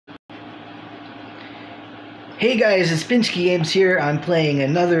Hey guys, it's Pinski Games here. I'm playing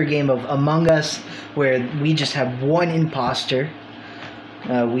another game of Among Us where we just have one imposter.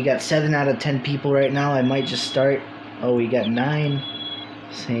 We got 7 out of 10 people right now. I might just start. Oh, we got 9.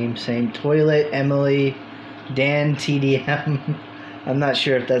 Same. Toilet, Emily, Dan, TDM. I'm not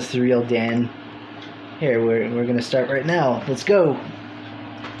sure if that's the real Dan. Here, we're gonna start right now. Let's go.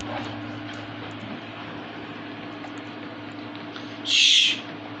 Shh.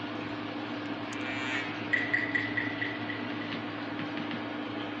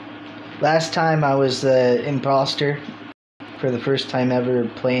 Last time I was the imposter for the first time ever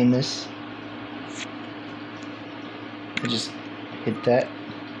playing this. I just hit that.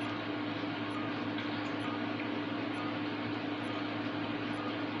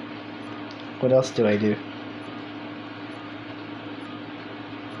 What else do I do?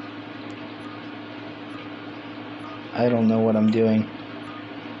 I don't know what I'm doing.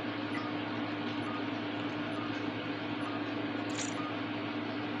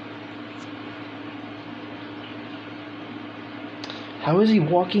 How is he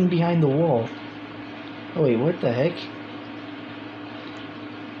walking behind the wall? Oh wait, what the heck?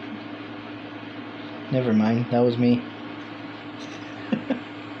 Never mind, that was me.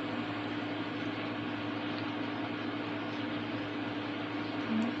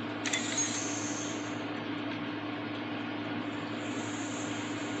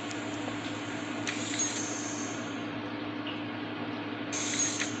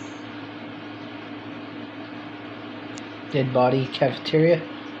 Dead body, cafeteria.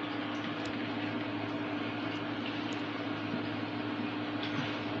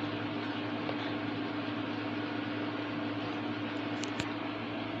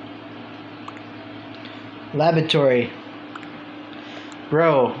 Laboratory.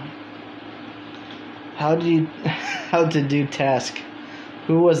 Bro. How to do task?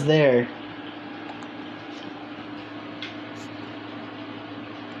 Who was there?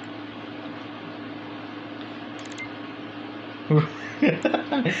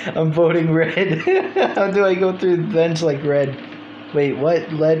 I'm voting red. How do I go through the vents like red? Wait,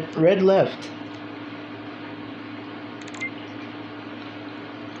 what? Red left.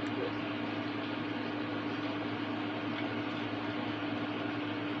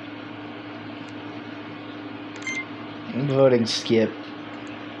 I'm voting skip.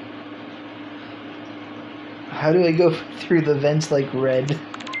 How do I go through the vents like red?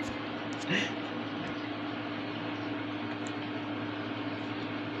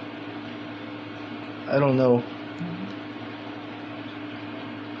 I don't know.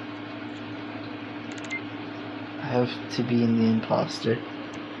 I have to be in the imposter.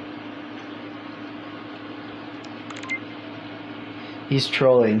 He's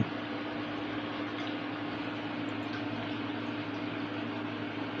trolling.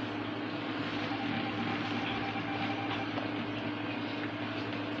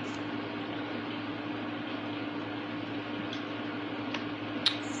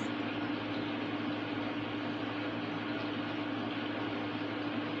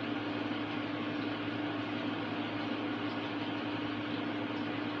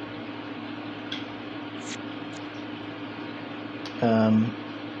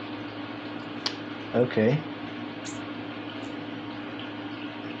 Okay.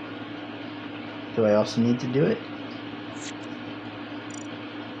 Do I also need to do it?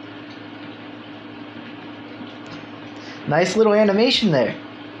 Nice little animation there.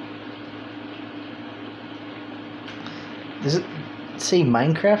 Does it say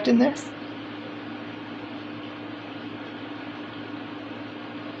Minecraft in there?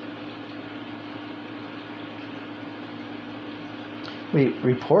 Wait,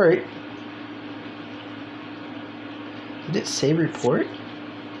 report? Did it say report?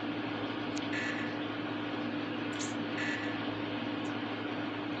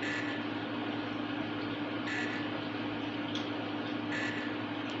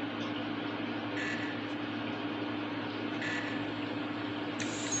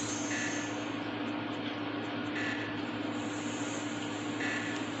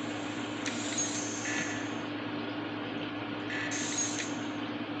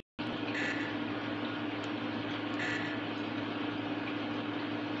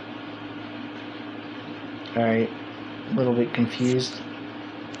 Alright, a little bit confused.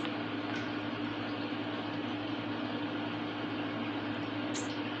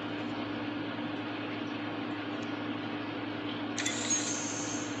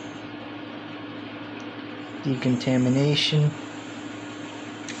 Decontamination.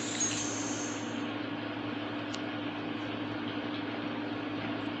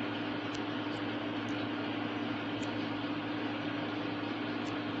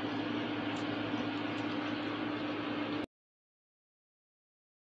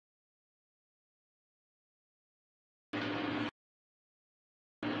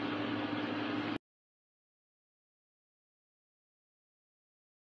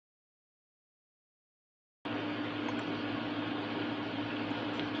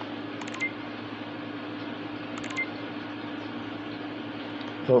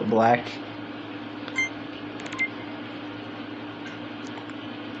 Vote black.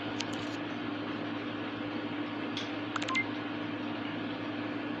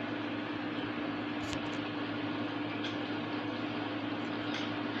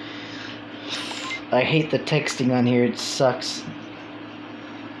 I hate the texting on here, it sucks.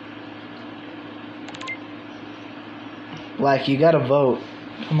 Black, you gotta vote.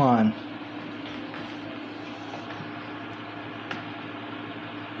 Come on.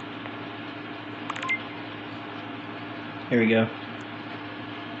 Here we go.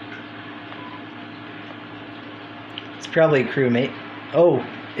 It's probably a crewmate. Oh,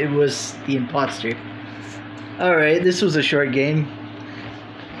 it was the imposter. Alright, this was a short game.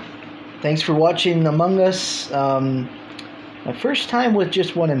 Thanks for watching Among Us. My first time with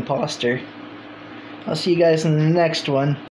just one imposter. I'll see you guys in the next one.